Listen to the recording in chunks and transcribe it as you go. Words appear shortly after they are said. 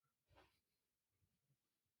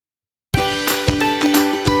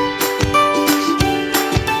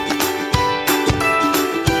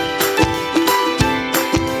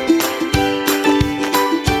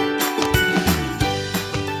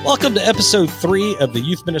Welcome to episode 3 of the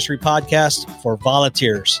Youth Ministry Podcast for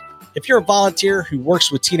volunteers. If you're a volunteer who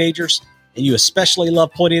works with teenagers and you especially love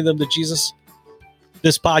pointing them to Jesus,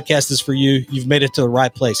 this podcast is for you. You've made it to the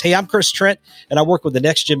right place. Hey, I'm Chris Trent, and I work with the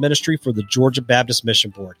Next Gen Ministry for the Georgia Baptist Mission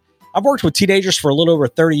Board. I've worked with teenagers for a little over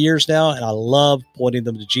 30 years now, and I love pointing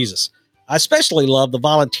them to Jesus. I especially love the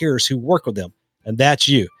volunteers who work with them, and that's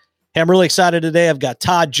you. Hey, I'm really excited today. I've got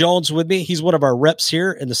Todd Jones with me. He's one of our reps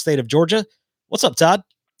here in the state of Georgia. What's up, Todd?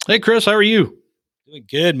 Hey, Chris, how are you? Doing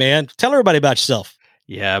good, man. Tell everybody about yourself.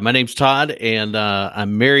 Yeah, my name's Todd, and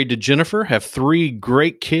I'm married to Jennifer, have 3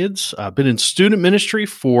 great kids. I've been in student ministry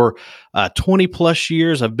for 20 plus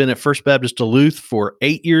years. I've been at First Baptist Duluth for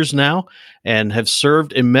 8 years now and have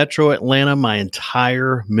served in Metro Atlanta my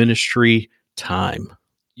entire ministry time.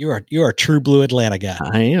 You're a true blue Atlanta guy.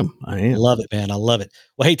 I am. I love it, man. I love it.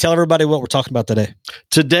 Well, hey, tell everybody what we're talking about today.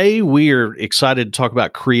 Today, we are excited to talk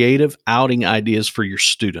about creative outing ideas for your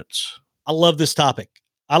students. I love this topic.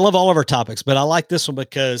 I love all of our topics, but I like this one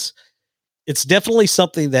because it's definitely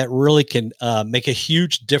something that really can make a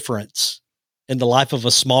huge difference in the life of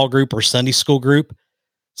a small group or Sunday school group.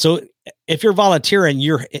 So if you're volunteering,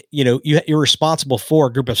 you're responsible for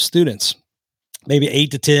a group of students, maybe 8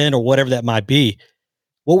 to 10 or whatever that might be.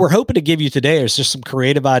 What we're hoping to give you today is just some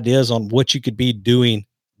creative ideas on what you could be doing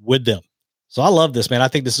with them. So I love this, man. I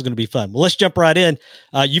think this is going to be fun. Well, let's jump right in.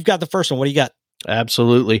 You've got the first one. What do you got?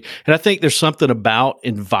 Absolutely. And I think there's something about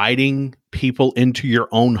inviting people into your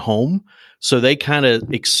own home so they kind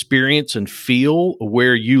of experience and feel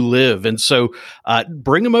where you live. And so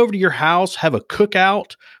bring them over to your house, have a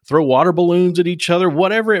cookout, throw water balloons at each other,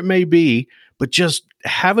 whatever it may be, but just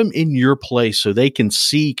have them in your place so they can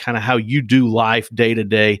see kind of how you do life day to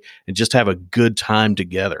day and just have a good time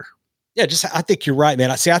together. Yeah, I think you're right, man.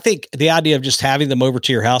 I think the idea of just having them over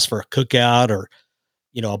to your house for a cookout or,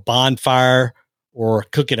 a bonfire or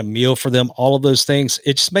cooking a meal for them, all of those things,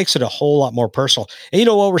 it just makes it a whole lot more personal. And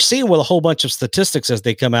what we're seeing with a whole bunch of statistics as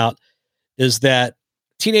they come out is that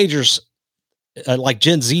teenagers, like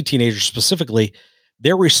Gen Z teenagers specifically,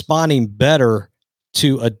 they're responding better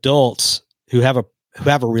to adults who have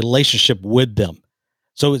a relationship with them.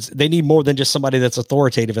 So they need more than just somebody that's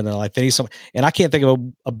authoritative in their life. They need somebody, and I can't think of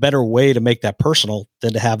a better way to make that personal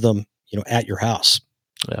than to have them, at your house.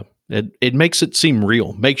 Yeah. It makes it seem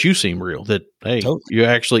real, makes you seem real that, hey,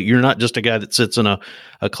 totally. You're not just a guy that sits in a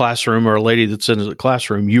classroom or a lady that sits in a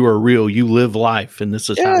classroom. You are real. You live life, and this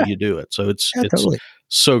is how you do it. So it's totally.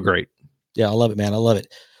 So great. Yeah, I love it, man. I love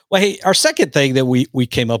it. Well, hey, our second thing that we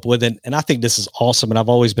came up with, and I think this is awesome, and I've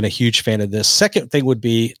always been a huge fan of this. Second thing would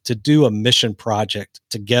be to do a mission project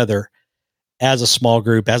together as a small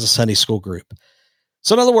group, as a Sunday school group.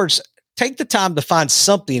 So in other words, take the time to find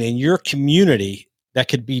something in your community that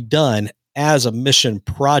could be done as a mission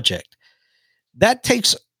project. That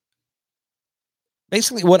takes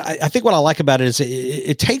basically what I like about it is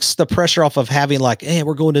it takes the pressure off of having like, hey,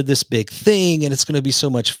 we're going to this big thing and it's going to be so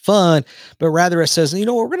much fun, but rather it says, we're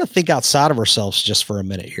going to think outside of ourselves just for a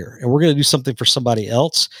minute here, and we're going to do something for somebody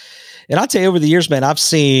else. And I'll tell you, over the years, man, I've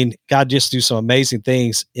seen God just do some amazing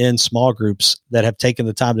things in small groups that have taken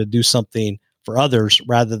the time to do something for others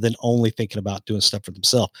rather than only thinking about doing stuff for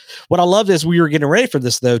themselves. What I loved as we were getting ready for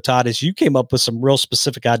this, though, Todd, is you came up with some real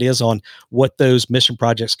specific ideas on what those mission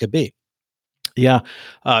projects could be. Yeah.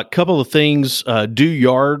 A couple of things. Do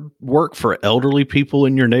yard work for elderly people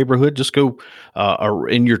in your neighborhood. Just go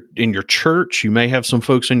in your church. You may have some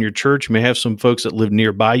folks in your church. You may have some folks that live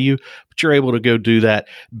nearby you, but you're able to go do that.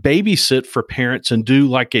 Babysit for parents and do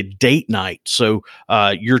like a date night. So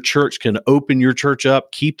your church can open your church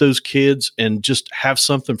up, keep those kids, and just have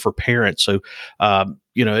something for parents. So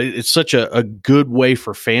it's such a good way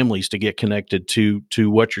for families to get connected to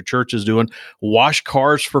what your church is doing. Wash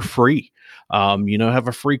cars for free. Have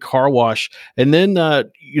a free car wash, and then,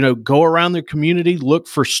 go around the community, look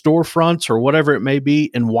for storefronts or whatever it may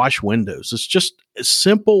be, and wash windows. It's just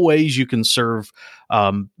simple ways you can serve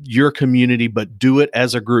your community, but do it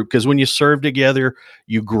as a group. Because when you serve together,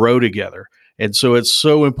 you grow together. And so it's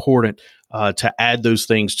so important to add those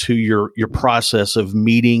things to your process of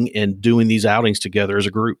meeting and doing these outings together as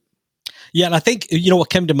a group. Yeah. And I think, what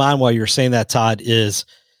came to mind while you were saying that, Todd, is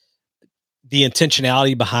the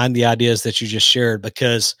intentionality behind the ideas that you just shared,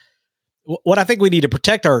 because what I think we need to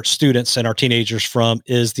protect our students and our teenagers from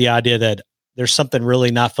is the idea that there's something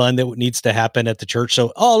really not fun that needs to happen at the church.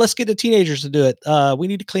 So, let's get the teenagers to do it. We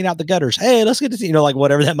need to clean out the gutters. Hey, let's get to, like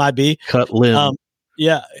whatever that might be. Cut limbs.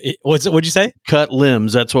 Yeah. What'd you say? Cut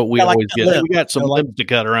limbs. That's what we always get. Limbs. We got some limbs to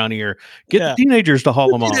cut around here. Get the teenagers to haul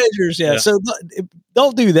them off. Yeah. So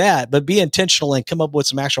don't do that, but be intentional and come up with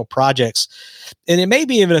some actual projects. And it may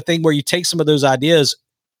be even a thing where you take some of those ideas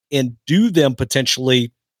and do them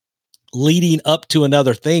potentially leading up to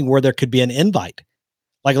another thing where there could be an invite.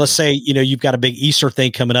 Like, let's say, you've got a big Easter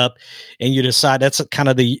thing coming up and you decide that's kind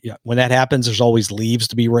of when that happens, there's always leaves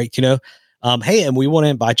to be raked, hey, and we want to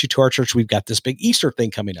invite you to our church. We've got this big Easter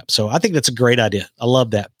thing coming up. So I think that's a great idea. I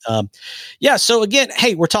love that. So again,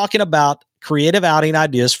 hey, we're talking about creative outing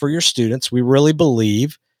ideas for your students. We really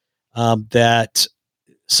believe that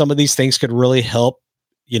some of these things could really help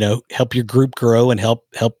your group grow and help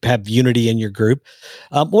have unity in your group.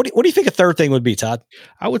 What do you think a third thing would be, Todd?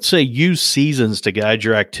 I would say use seasons to guide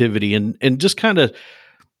your activity and just kind of.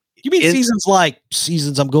 You mean seasons like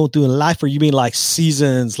seasons I'm going through in life, or you mean like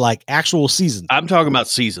seasons, like actual seasons? I'm talking about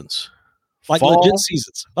seasons. Like fall, legit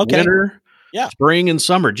seasons. Okay. Winter, yeah, spring and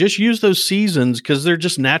summer. Just use those seasons because they're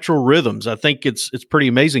just natural rhythms. I think it's pretty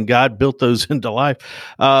amazing. God built those into life.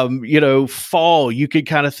 Fall, you could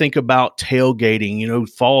kind of think about tailgating,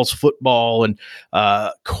 fall's football and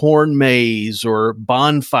corn maze or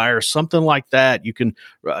bonfire, something like that. You can,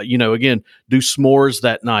 again, do s'mores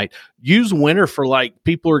that night. Use winter for like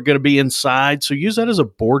people are going to be inside. So use that as a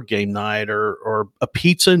board game night or a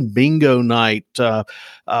pizza and bingo night.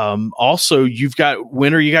 Also, you've got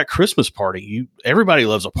winter, you got Christmas party. Everybody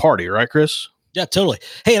loves a party, right, Chris? Yeah, totally.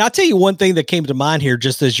 Hey, and I'll tell you one thing that came to mind here,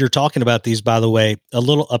 just as you're talking about these, by the way,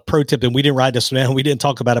 a pro tip, and we didn't write this down. We didn't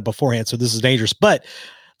talk about it beforehand. So this is dangerous, but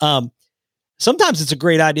sometimes it's a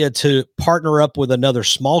great idea to partner up with another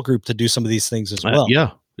small group to do some of these things as well.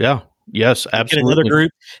 Yeah. Yes, absolutely. Get another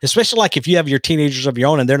group, especially like if you have your teenagers of your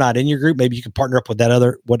own and they're not in your group, maybe you can partner up with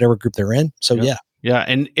that whatever group they're in. So yeah. Yeah,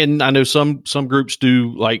 and I know some groups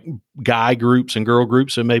do like guy groups and girl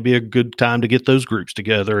groups. It may be a good time to get those groups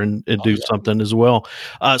together and do something as well.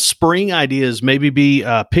 Spring ideas, maybe be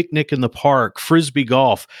a picnic in the park, frisbee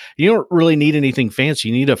golf. You don't really need anything fancy.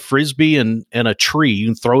 You need a frisbee and a tree. You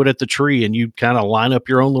can throw it at the tree and you kind of line up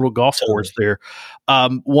your own little golf course there.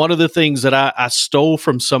 One of the things that I stole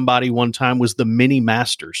from somebody one time was the mini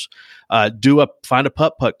masters. Find a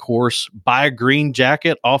putt-putt course, buy a green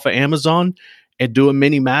jacket off of Amazon, and do a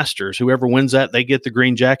mini masters. Whoever wins that, they get the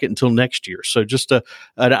green jacket until next year. So just an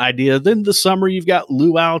idea. Then the summer, you've got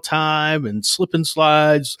luau time and slip and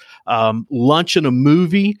slides, lunch and a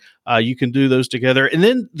movie. You can do those together. And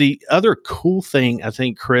then the other cool thing, I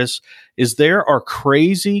think, Chris, is there are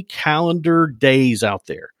crazy calendar days out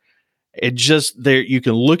there. It just there. You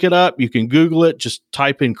can look it up. You can Google it. Just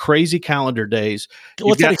type in crazy calendar days.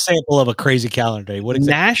 What's an example of a crazy calendar day? What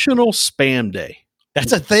exactly? National Spam Day.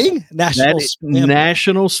 That's a thing. National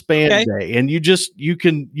Spam Day, and you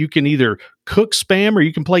can either cook spam or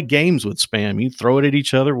you can play games with spam. You throw it at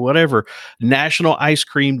each other, whatever. National Ice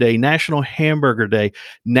Cream Day, National Hamburger Day,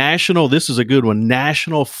 This is a good one.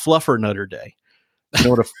 National Fluffernutter Day.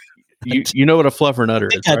 You know what a fluffernutter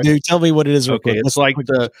is, right? I do. Tell me what it is. Okay, it's like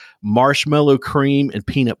the marshmallow cream and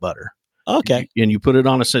peanut butter. Okay, and you put it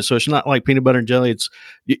on so it's not like peanut butter and jelly. It's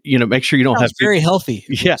make sure you don't have very healthy.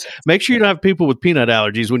 Yeah, make sure you don't have people with peanut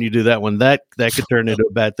allergies when you do that one. That could turn into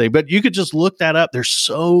a bad thing. But you could just look that up. There's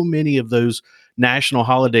so many of those national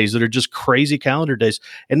holidays that are just crazy calendar days.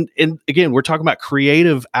 And again, we're talking about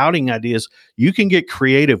creative outing ideas. You can get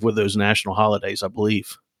creative with those national holidays, I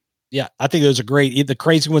believe. Yeah, I think those are great. The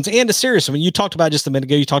crazy ones and the serious one. You talked about just a minute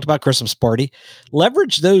ago. You talked about Christmas party.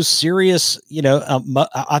 Leverage those serious. We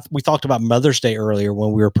talked about Mother's Day earlier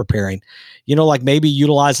when we were preparing. Like maybe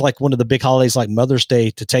utilize like one of the big holidays like Mother's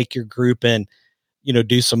Day to take your group and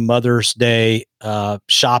do some Mother's Day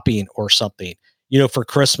shopping or something. For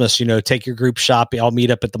Christmas, take your group shopping. I'll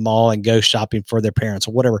meet up at the mall and go shopping for their parents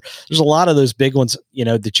or whatever. There's a lot of those big ones,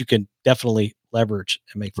 that you can definitely leverage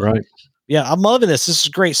and make fun. Right. Yeah, I'm loving this. This is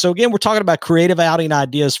great. So again, we're talking about creative outing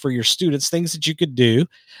ideas for your students, things that you could do,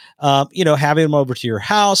 having them over to your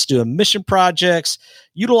house, doing mission projects,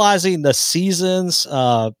 utilizing the seasons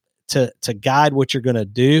to guide what you're going to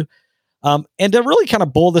do. And to really kind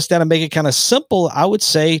of boil this down and make it kind of simple, I would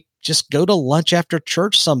say just go to lunch after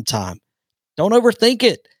church sometime. Don't overthink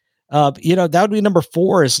it. That would be number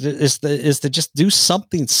 4 is to just do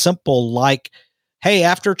something simple like, hey,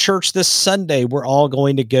 after church this Sunday, we're all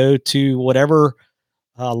going to go to whatever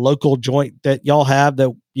local joint that y'all have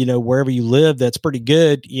that, wherever you live, that's pretty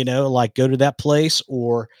good, like go to that place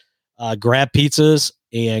or grab pizzas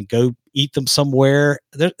and go eat them somewhere.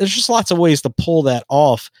 There's just lots of ways to pull that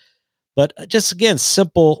off. But just, again,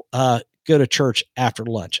 simple, go to church after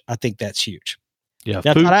lunch. I think that's huge. Yeah.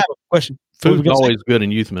 Now, I have a question. Food's always good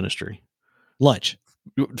in youth ministry. Lunch.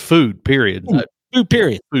 Food, period. Food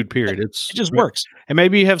period. Food period. It just works. And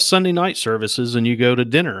maybe you have Sunday night services and you go to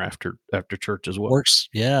dinner after church as well. Works.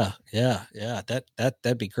 Yeah.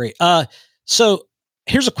 That'd be great. So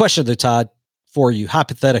here's a question though, Todd, for you,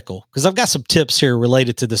 hypothetical, because I've got some tips here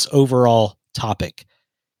related to this overall topic.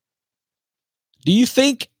 Do you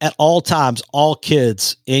think at all times, all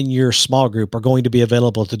kids in your small group are going to be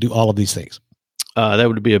available to do all of these things? That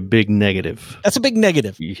would be a big negative. That's a big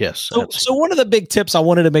negative. Yes. So one of the big tips I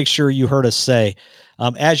wanted to make sure you heard us say,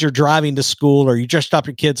 as you're driving to school or you just drop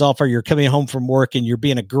your kids off or you're coming home from work and you're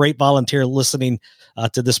being a great volunteer listening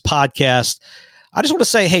to this podcast, I just want to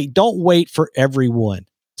say, hey, don't wait for everyone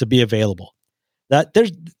to be available. That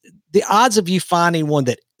there's the odds of you finding one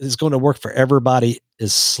that is going to work for everybody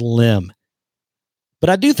is slim. But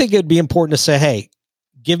I do think it'd be important to say, hey,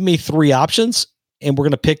 give me 3 options and we're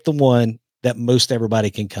going to pick the one that most everybody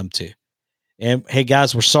can come to. And hey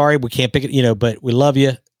guys, we're sorry we can't pick it, but we love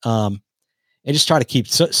you. And just try to keep,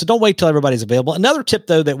 so don't wait till everybody's available. Another tip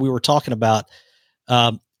though, that we were talking about,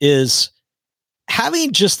 is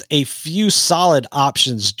having just a few solid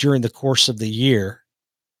options during the course of the year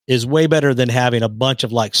is way better than having a bunch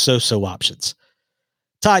of like so-so options.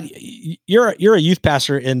 Todd, you're a youth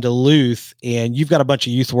pastor in Duluth and you've got a bunch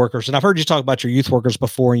of youth workers, and I've heard you talk about your youth workers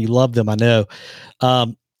before and you love them. I know.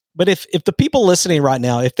 But if the people listening right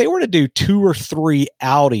now, if they were to do 2 or 3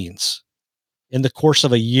 outings in the course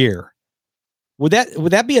of a year, would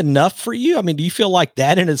that be enough for you? I mean, do you feel like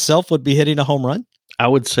that in itself would be hitting a home run? I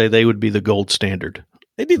would say they would be the gold standard.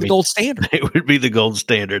 They'd be the gold standard. It would be the gold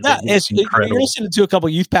standard. Yeah, you're listening to a couple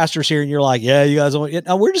of youth pastors here and you're like, yeah, you guys want it.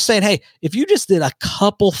 Now we're just saying, hey, if you just did a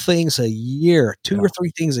couple things a year, 2 or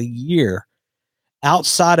 3 things a year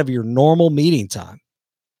outside of your normal meeting time,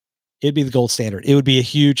 it'd be the gold standard. It would be a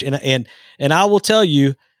huge, and I will tell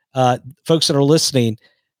you, folks that are listening,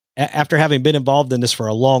 after having been involved in this for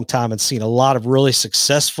a long time and seen a lot of really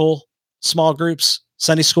successful small groups,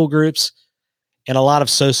 Sunday school groups, and a lot of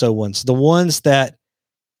so-so ones, the ones that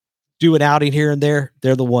do an outing here and there,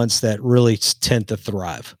 they're the ones that really tend to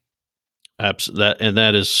thrive. Absolutely. And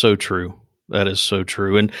that is so true. That is so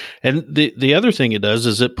true. And the other thing it does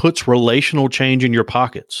is it puts relational change in your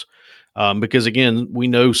pockets. Because again, we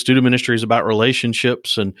know student ministry is about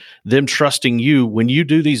relationships and them trusting you when you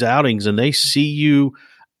do these outings and they see you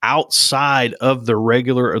outside of the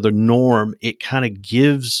regular or the norm. It kind of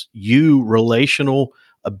gives you relational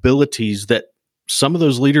abilities that some of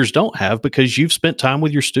those leaders don't have because you've spent time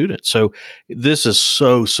with your students. So this is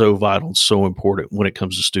so vital, so important when it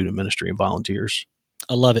comes to student ministry and volunteers.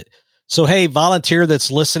 I love it. So, hey, volunteer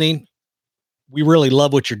that's listening, we really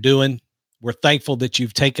love what you're doing. We're thankful that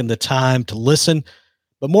you've taken the time to listen,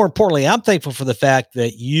 but more importantly, I'm thankful for the fact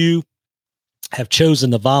that you have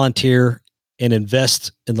chosen to volunteer and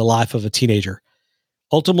invest in the life of a teenager,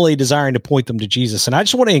 ultimately desiring to point them to Jesus. And I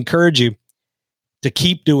just want to encourage you to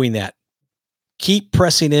keep doing that. Keep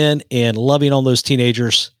pressing in and loving on those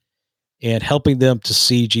teenagers and helping them to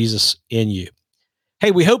see Jesus in you. Hey,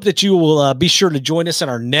 we hope that you will be sure to join us in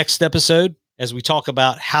our next episode as we talk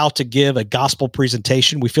about how to give a gospel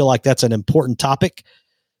presentation. We feel like that's an important topic.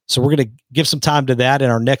 So we're going to give some time to that in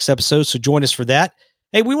our next episode. So join us for that.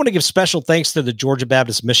 Hey, we want to give special thanks to the Georgia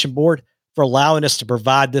Baptist Mission Board for allowing us to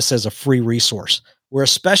provide this as a free resource. We're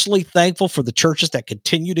especially thankful for the churches that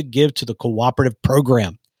continue to give to the cooperative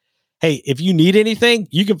program. Hey, if you need anything,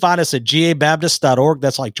 you can find us at gabaptist.org.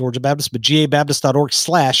 That's like Georgia Baptist, but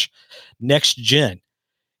gabaptist.org/nextgen.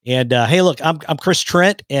 And hey, look, I'm Chris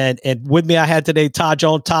Trent, and with me I had today Todd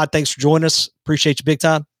Jones. Todd, thanks for joining us. Appreciate you big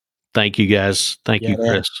time. Thank you, guys. Thank you,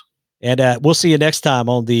 Chris. And we'll see you next time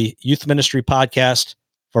on the Youth Ministry Podcast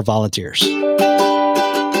for Volunteers.